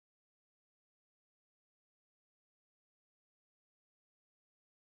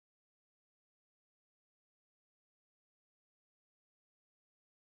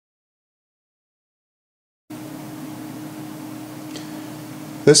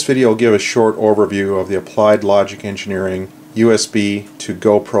This video will give a short overview of the Applied Logic Engineering USB to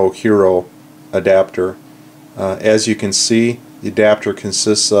GoPro Hero adapter. As you can see, the adapter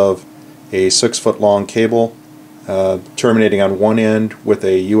consists of a 6-foot long cable terminating on one end with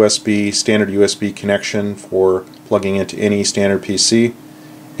a standard USB connection for plugging into any standard PC,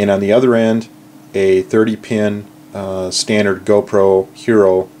 and on the other end a 30-pin standard GoPro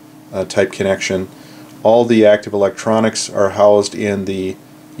Hero type connection. All the active electronics are housed in the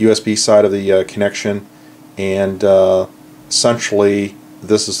USB side of the connection, and essentially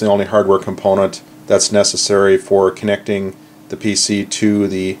this is the only hardware component that's necessary for connecting the PC to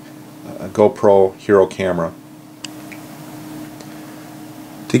the GoPro Hero camera.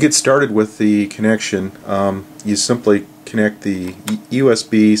 To get started with the connection, you simply connect the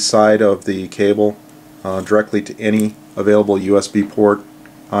USB side of the cable directly to any available USB port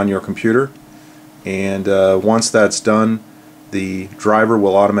on your computer, and once that's done, the driver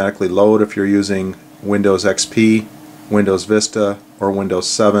will automatically load if you're using Windows XP, Windows Vista, or Windows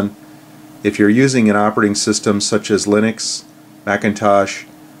 7. If you're using an operating system such as Linux, Macintosh,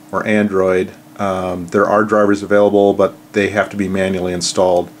 or Android, there are drivers available, but they have to be manually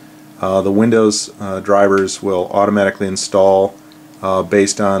installed. The Windows drivers will automatically install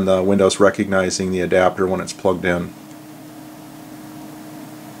based on Windows recognizing the adapter when it's plugged in.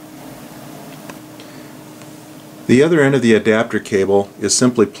 The other end of the adapter cable is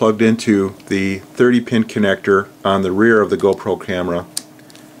simply plugged into the 30-pin connector on the rear of the GoPro camera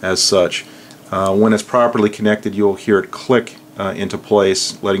as such. When it's properly connected, you'll hear it click into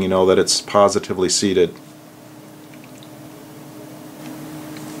place, letting you know that it's positively seated.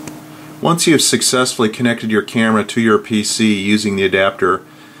 Once you've successfully connected your camera to your PC using the adapter,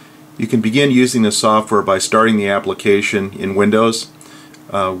 you can begin using the software by starting the application in Windows.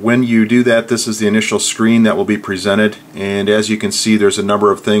 When you do that, this is the initial screen that will be presented, and as you can see, there's a number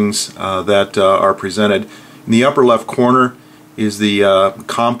of things that are presented. In the upper left corner is the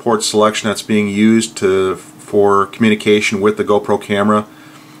COM port selection that's being used for communication with the GoPro camera.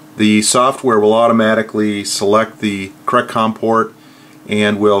 The software will automatically select the correct COM port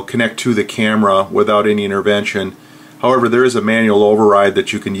and will connect to the camera without any intervention. However, there is a manual override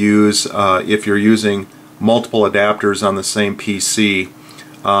that you can use if you're using multiple adapters on the same PC,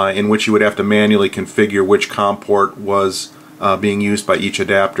 in which you would have to manually configure which COM port was being used by each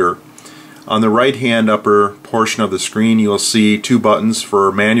adapter. On the right hand upper portion of the screen, you'll see two buttons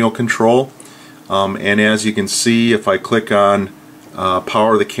for manual control, and as you can see, if I click on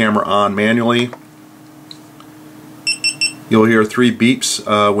power the camera on manually, you'll hear 3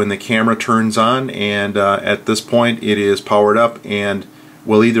 beeps when the camera turns on, and at this point it is powered up and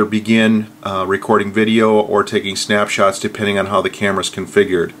will either begin recording video or taking snapshots depending on how the camera is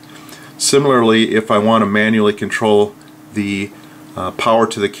configured. Similarly, if I want to manually control the power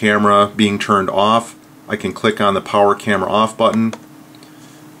to the camera being turned off, I can click on the power camera off button.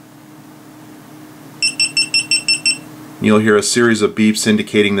 You'll hear a series of beeps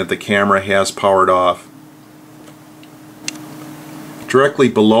indicating that the camera has powered off. Directly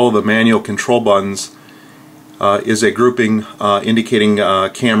below the manual control buttons is a grouping indicating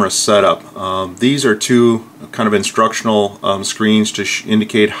camera setup. These are two kind of instructional screens to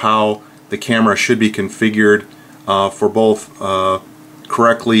indicate how the camera should be configured for both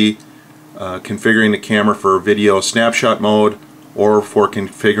correctly configuring the camera for video snapshot mode or for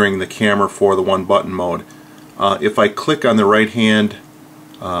configuring the camera for the one button mode. If I click on the right hand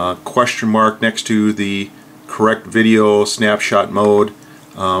question mark next to the correct video snapshot mode,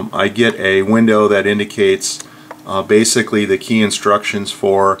 I get a window that indicates basically the key instructions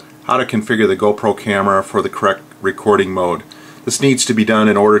for how to configure the GoPro camera for the correct recording mode. This needs to be done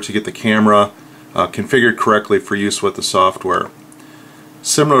in order to get the camera configured correctly for use with the software.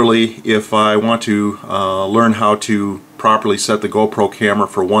 Similarly, if I want to learn how to properly set the GoPro camera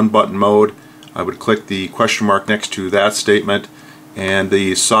for one button mode, I would click the question mark next to that statement, and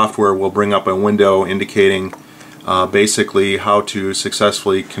the software will bring up a window indicating basically how to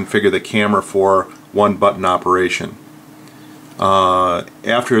successfully configure the camera for one button operation.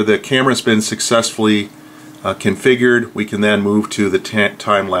 After the camera has been successfully configured, we can then move to the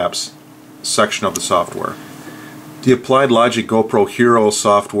time-lapse section of the software. The Applied Logic GoPro Hero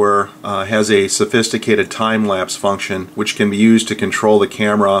software has a sophisticated time-lapse function which can be used to control the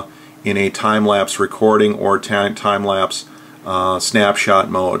camera in a time-lapse recording or time-lapse snapshot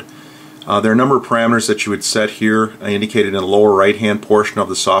mode. There are a number of parameters that you would set here indicated in the lower right hand portion of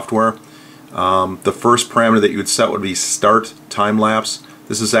the software. The first parameter that you would set would be start time-lapse.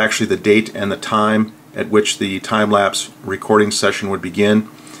 This is actually the date and the time at which the time-lapse recording session would begin.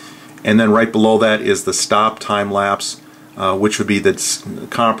 And then right below that is the stop time-lapse. which would be the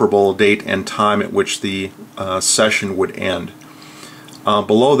comparable date and time at which the session would end.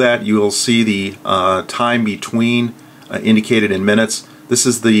 Below that you will see the time between indicated in minutes. This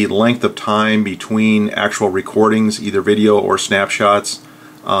is the length of time between actual recordings, either video or snapshots,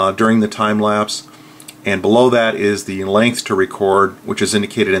 during the time lapse. And below that is the length to record, which is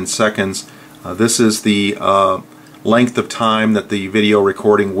indicated in seconds. This is the length of time that the video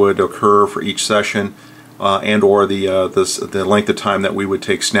recording would occur for each session, and or the length of time that we would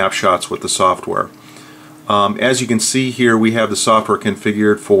take snapshots with the software. As you can see here, we have the software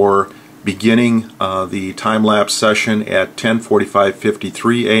configured for beginning the time-lapse session at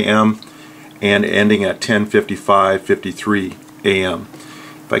 10:45:53 a.m. and ending at 10:55:53 a.m.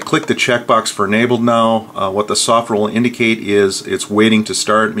 If I click the checkbox for enabled now, what the software will indicate is it's waiting to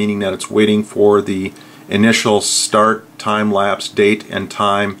start, meaning that it's waiting for the initial start time-lapse date and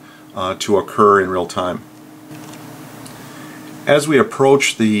time to occur in real time. As we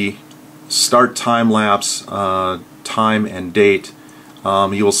approach the start time-lapse time and date,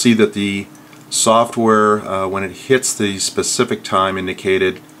 you will see that the software, when it hits the specific time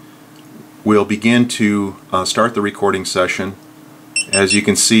indicated, will begin to start the recording session. As you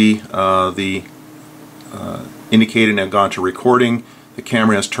can see, the indicated have gone to recording, the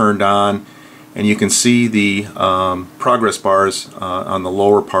camera has turned on, and you can see the progress bars on the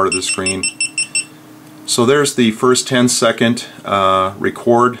lower part of the screen. So there's the first 10-second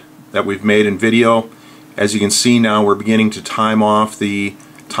record that we've made in video. As you can see now, we're beginning to time off the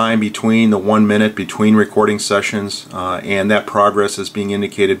time between the 1 minute between recording sessions, and that progress is being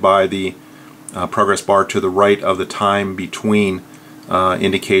indicated by the progress bar to the right of the time between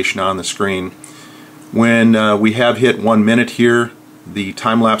indication on the screen. When we have hit 1 minute here, the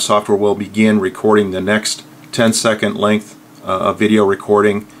time-lapse software will begin recording the next 10-second length of video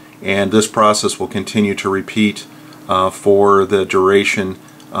recording, and this process will continue to repeat for the duration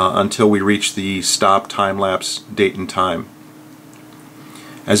until we reach the stop time-lapse date and time.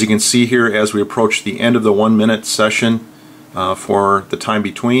 As you can see here, as we approach the end of the 1 minute session for the time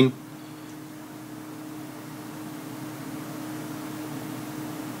between,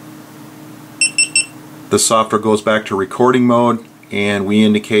 the software goes back to recording mode, and we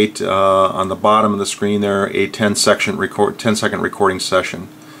indicate on the bottom of the screen there a 10-second recording session.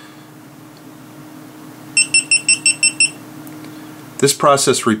 This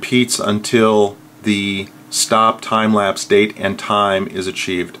process repeats until the stop time-lapse date and time is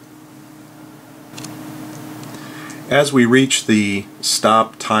achieved. As we reach the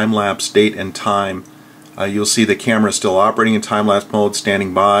stop time-lapse date and time, you'll see the camera still operating in time-lapse mode,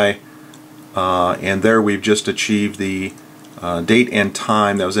 standing by, and there we've just achieved the date and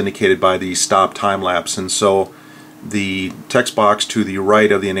time that was indicated by the stop time-lapse. And so the text box to the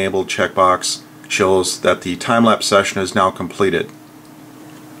right of the enabled checkbox shows that the time-lapse session is now completed.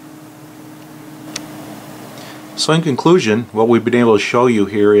 So in conclusion, what we've been able to show you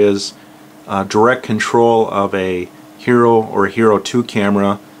here is direct control of a Hero or Hero 2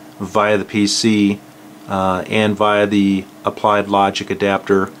 camera via the PC and via the applied logic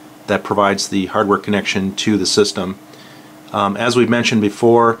adapter that provides the hardware connection to the system. As we've mentioned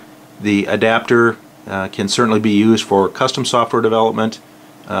before, the adapter can certainly be used for custom software development.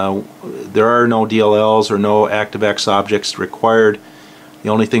 There are no DLLs or no ActiveX objects required. The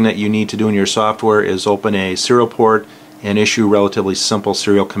only thing that you need to do in your software is open a serial port and issue relatively simple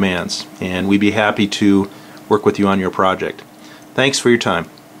serial commands, and we'd be happy to work with you on your project. Thanks for your time.